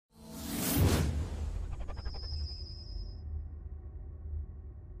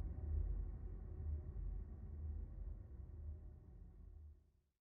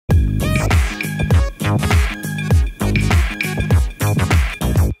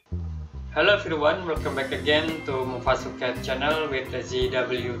Hello everyone, welcome back again to Mufasuket channel with the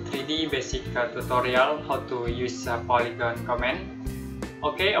ZW3D basic tutorial how to use Polygon command.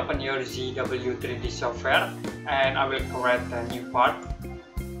 Okay, open your ZW3D software and I will create a new part.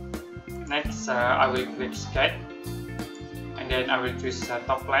 Next, I will click sketch and then I will choose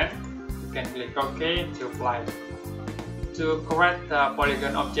top line. You can click OK to apply. To create a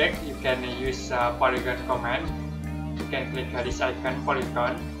polygon object, you can use Polygon command. You can click this icon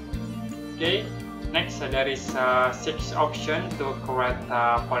Polygon. Okay, next there is 6 options to create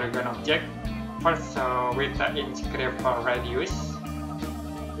a polygon object. First with the inscribe radius,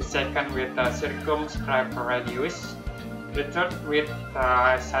 the second with the circumscribe radius, the third with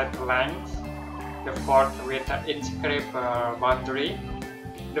side length, the fourth with the inscribe boundary,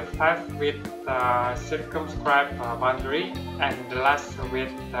 the fifth with circumscribe boundary, and the last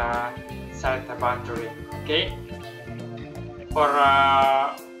with side boundary. Okay, for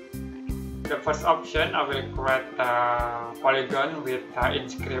the first option, I will create a polygon with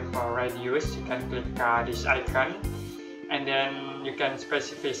inscribe radius. You can click this icon and then you can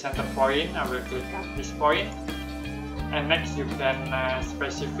specify center point. I will click this point, and next you can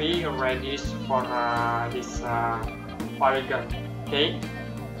specify radius for this polygon. Okay,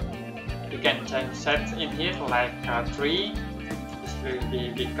 you can change set in here like 3. This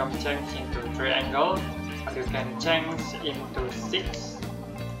will become changed into triangle, or you can change into 6.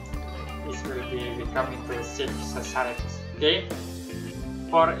 This will become into 6 sides. Okay,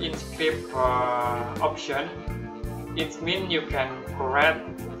 for inscribe option, it means you can create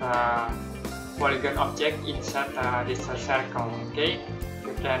polygon object inside this circle. Okay,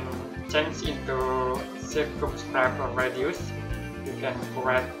 you can change into circumscribe radius. You can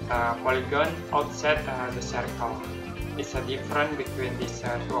create polygon outside the circle. It's a difference between these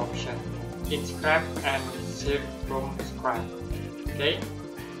two options, inscribe and circumscribe. Okay.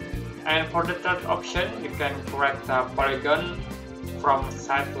 And for the third option, you can create a polygon from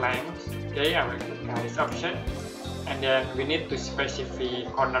side length. Okay, I will click this option, and then we need to specify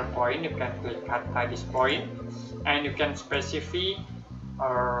corner point. You can click at this point, and you can specify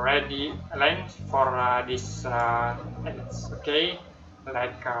length for this edge. Okay,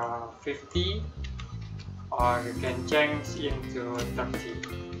 like 50, or you can change into 30.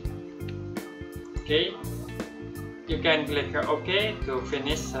 Okay. You can click OK to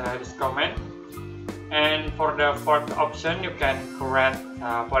finish this command. And for the fourth option, you can create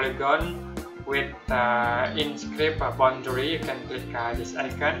a polygon with inscribe boundary. You can click this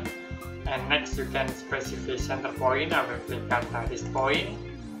icon, and next you can specify center point. I will click at this point.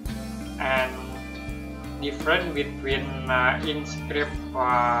 And different between inscribe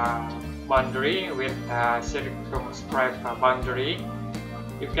boundary with circumscribe boundary,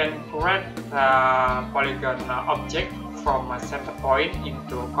 you can create a polygon object from a center point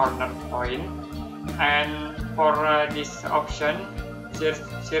into corner point. And for this option,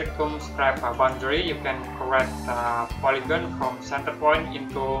 circumscribe boundary, you can create a polygon from center point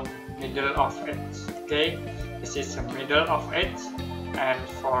into middle of edge. Okay, this is the middle of edge. And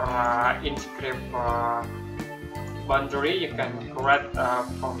for inscribe boundary, you can create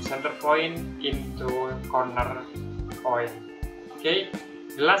from center point into corner point. Okay.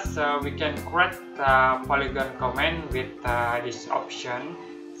 Last, we can create a polygon command with this option,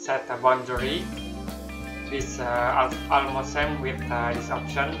 set a boundary. This almost same with this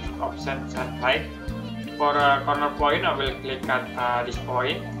option set light. For corner point, I will click at this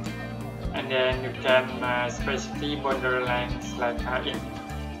point, and then you can specify boundary length like in.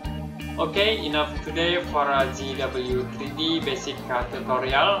 Okay, enough today for ZW3D basic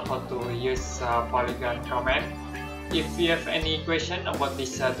tutorial how to use polygon command. If you have any question about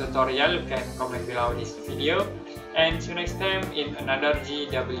this tutorial, you can comment below this video, and see you next time in another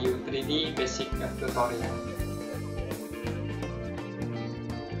ZW3D basic tutorial.